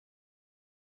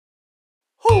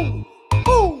Who?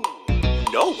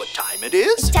 You know what time it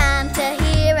is? It's time to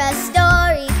hear a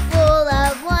story full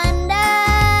of wonder.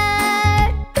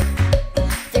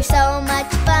 There's so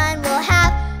much fun we'll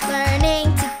have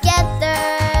learning together.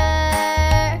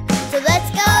 So let's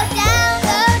go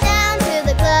down to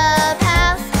the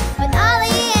clubhouse with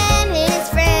Ollie and his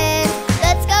friends.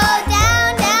 Let's go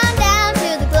down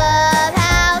to the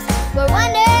clubhouse where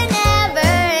wonder never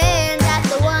ends at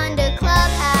the Wonder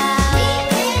Clubhouse. We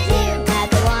with you at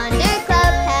the Wonder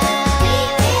Clubhouse. We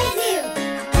with you.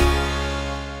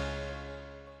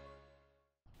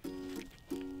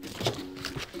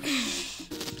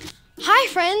 Hi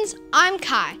friends, I'm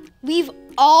Kai. We've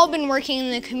all been working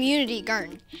in the community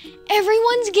garden.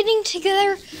 Everyone's getting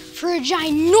together for a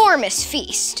ginormous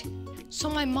feast. So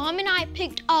my mom and I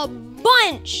picked a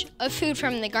bunch of food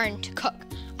from the garden to cook.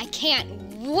 I can't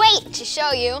wait to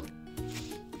show you.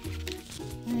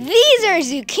 These are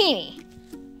zucchini.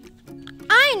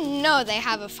 I know they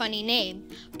have a funny name,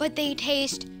 but they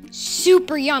taste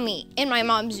super yummy in my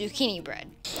mom's zucchini bread.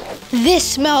 This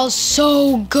smells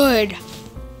so good.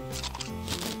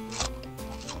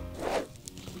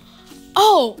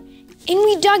 Oh, and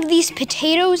we dug these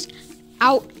potatoes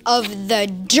out of the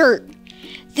dirt.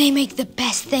 They make the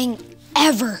best thing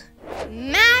ever.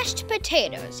 Mashed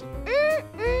potatoes.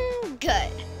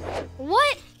 Good.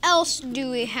 What else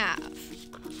do we have?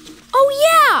 Oh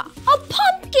yeah, a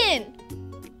pumpkin.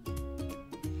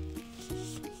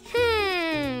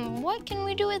 What can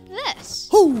we do with this?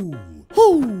 Who?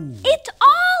 It's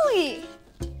Ollie.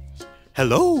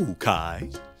 Hello, Kai.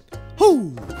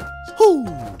 Who?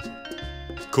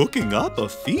 Cooking up a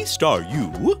feast, are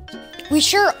you? We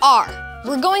sure are.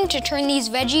 We're going to turn these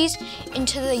veggies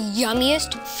into the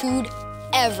yummiest food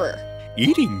ever.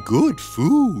 Eating good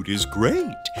food is great.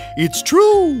 It's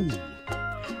true.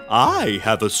 I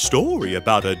have a story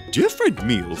about a different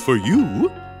meal for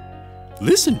you.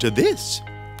 Listen to this.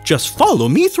 Just follow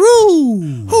me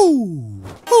through. Who?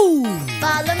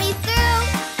 Follow me through,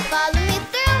 follow me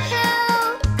through, who?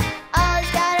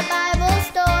 Ollie's got a Bible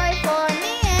story for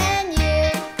me and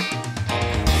you.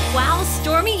 Wow,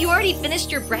 Stormy, you already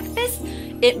finished your breakfast?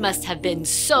 It must have been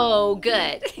so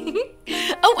good.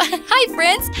 Oh, hi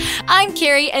friends. I'm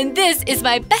Carrie and this is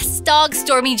my best dog,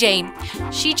 Stormy Jane.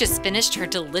 She just finished her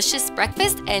delicious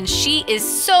breakfast and she is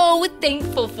so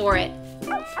thankful for it.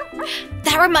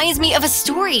 That reminds me of a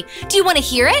story. Do you want to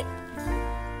hear it?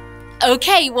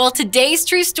 Okay, well today's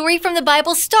true story from the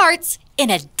Bible starts in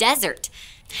a desert.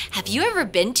 Have you ever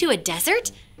been to a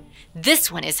desert?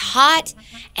 This one is hot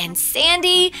and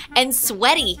sandy and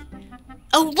sweaty.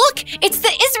 Oh look, it's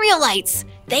the Israelites.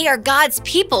 They are God's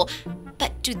people.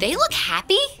 But do they look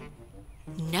happy?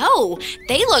 No,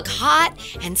 they look hot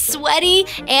and sweaty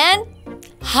and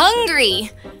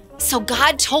hungry. So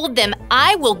God told them,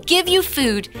 I will give you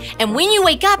food, and when you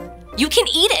wake up, you can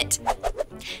eat it.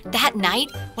 That night,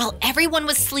 while everyone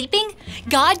was sleeping,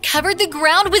 God covered the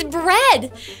ground with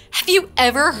bread. Have you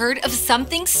ever heard of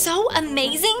something so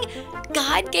amazing?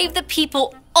 God gave the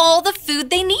people all the food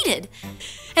they needed.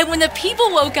 And when the people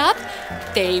woke up,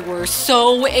 they were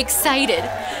so excited.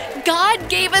 God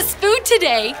gave us food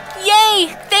today.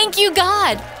 Yay! Thank you,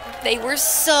 God. They were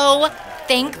so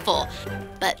thankful.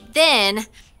 But then,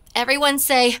 everyone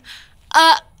say,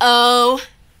 uh-oh.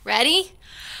 Ready?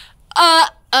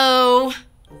 Uh-oh.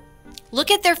 Look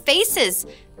at their faces.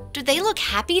 Do they look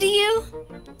happy to you?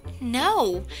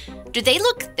 No. Do they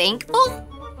look thankful?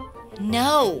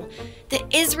 No. The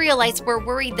Israelites were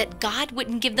worried that God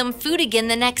wouldn't give them food again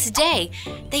the next day.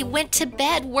 They went to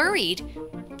bed worried.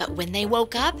 But when they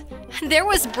woke up, there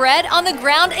was bread on the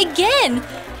ground again.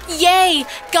 Yay!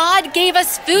 God gave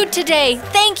us food today.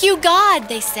 Thank you, God,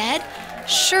 they said.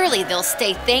 Surely they'll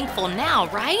stay thankful now,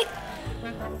 right?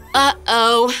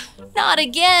 Uh-oh, not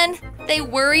again. They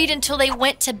worried until they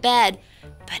went to bed.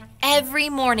 But every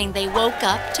morning they woke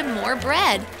up to more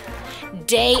bread.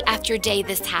 Day after day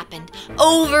this happened,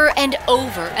 over and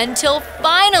over, until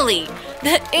finally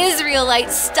the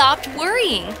Israelites stopped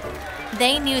worrying.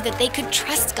 They knew that they could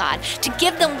trust God to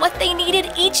give them what they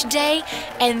needed each day,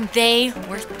 and they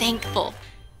were thankful.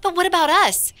 But what about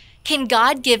us? Can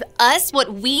God give us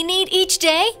what we need each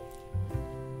day?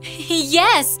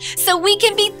 Yes, so we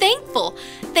can be thankful.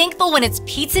 Thankful when it's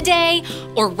pizza day,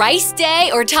 or rice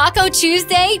day, or Taco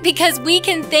Tuesday, because we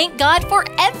can thank God for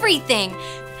everything.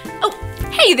 Oh,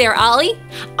 hey there, Ollie.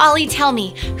 Ollie, tell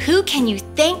me, who can you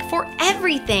thank for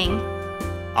everything?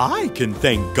 I can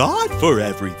thank God for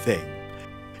everything.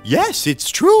 Yes,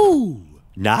 it's true.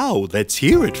 Now let's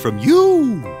hear it from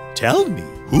you. Tell me,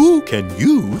 who can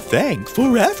you thank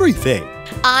for everything?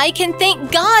 I can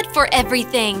thank God for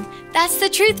everything. That's the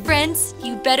truth, friends.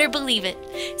 You better believe it.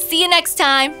 See you next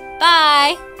time.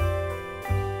 Bye.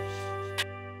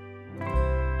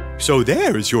 So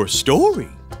there's your story,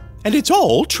 and it's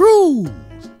all true.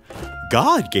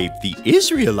 God gave the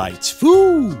Israelites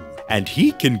food, and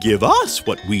He can give us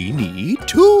what we need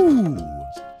too.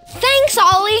 Thanks,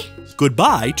 Ollie.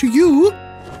 Goodbye to you.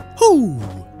 Hoo,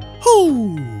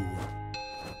 hoo.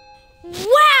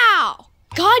 Wow!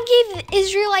 God gave the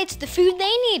Israelites the food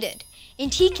they needed,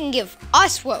 and He can give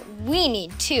us what we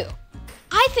need too.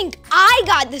 I think I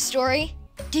got the story.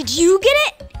 Did you get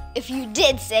it? If you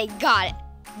did, say got it.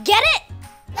 Get it?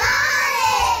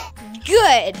 Got it!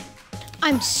 Good.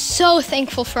 I'm so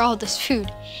thankful for all this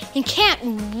food and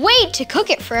can't wait to cook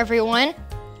it for everyone.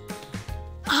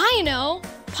 I know,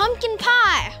 pumpkin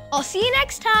pie. I'll see you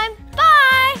next time.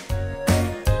 Bye!